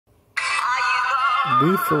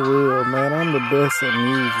Be for real, man. I'm the best at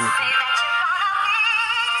music.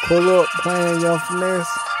 Pull up playing Young Faness.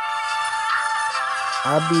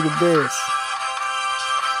 I be the best.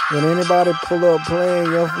 When anybody pull up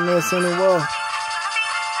playing Young Faness anywhere,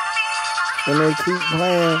 and they keep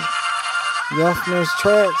playing Young Faness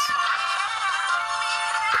tracks,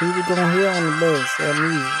 people gonna hear I'm the best at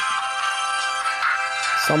music.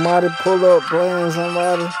 Somebody pull up playing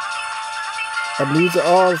somebody, a music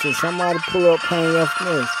artist, and somebody pull up playing Young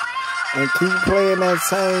Faness and keep playing that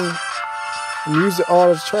same music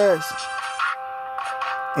artist tracks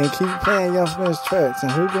and keep playing Young Faness tracks,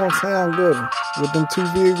 and who gonna sound gooder with them two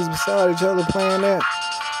vehicles beside each other playing that?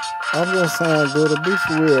 I'm gonna sound gooder. Be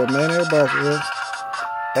for real, man. Everybody else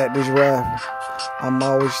at this rapping, I'm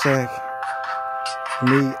always saying,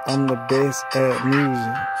 me, I'm the best at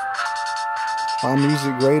music. My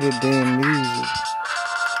music greater than music.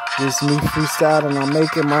 This me freestyling, I'm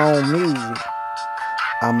making my own music.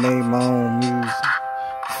 I made my own music,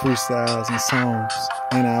 freestyles and songs,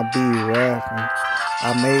 and I be rapping.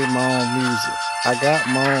 I made my own music. I got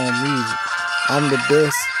my own music. I'm the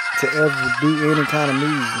best to ever do any kind of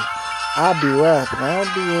music. I be rapping. I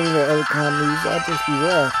don't do any other kind of music. I just be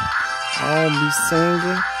rapping. I don't be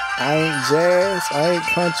singing. I ain't jazz. I ain't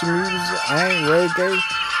country music. I ain't reggae.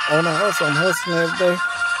 On the hustle, I'm hustling every day.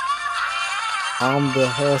 I'm the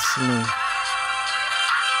hustling.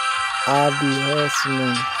 I be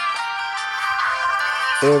hustling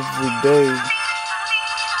every day.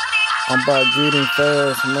 I'm about getting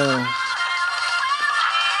fast, man.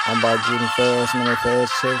 I'm about getting fast, man.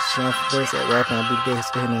 Fast checks, jump first at rapping. I be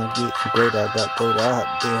best and I get great. I got great. I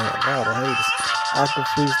have a lot of haters. I can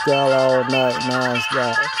freestyle all night,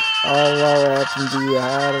 non-stop. All while rapping, be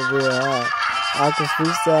hot or real hot. I can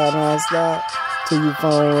freestyle non-stop till your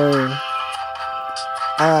phone ring.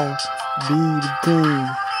 I be the king.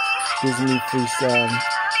 This me freestyling.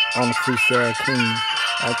 I'm the freestyle king.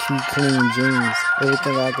 I keep clean jeans.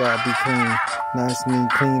 Everything I got be clean. Nice, mean,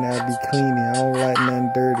 clean. I be cleaning. I don't like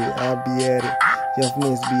nothing dirty. I be at it. Young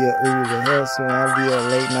Faness be a early hustling. I be a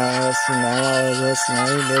late night hustling. I'm always hustling. I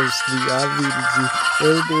ain't never sleep. I be the G.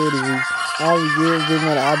 Every day of the week. I be good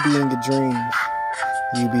when I be in your dreams.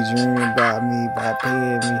 You be dreaming about me, by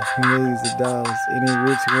paying me millions of dollars. Any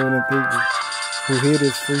rich winning people who hear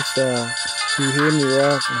this freestyle, who hear me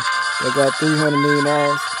rapping, they got $300 million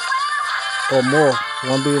or more,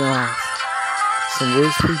 $1 billion. Some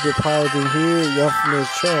rich people probably didn't hear Young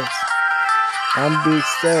Faness tracks. I'm big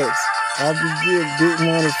stacks. I be getting big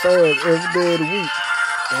money fast every day of the week.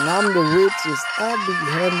 And I'm the richest. I be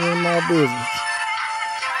handling my business.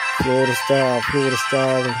 Florida style, Florida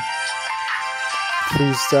styling.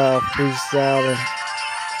 Freestyling.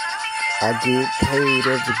 I get paid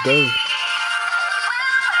every day.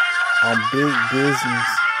 I'm big business.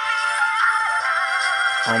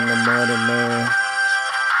 I'm the money man.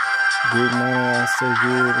 Big money, I say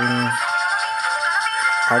good, man.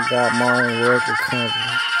 I got my own record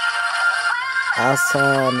company. I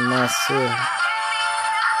signed myself.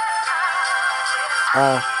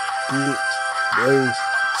 I get a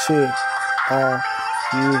check. I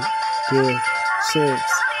get the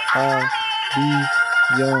checks. I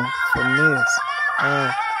be Young Faness.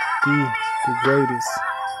 I be the greatest.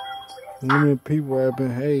 Many people have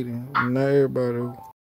been hating, not everybody.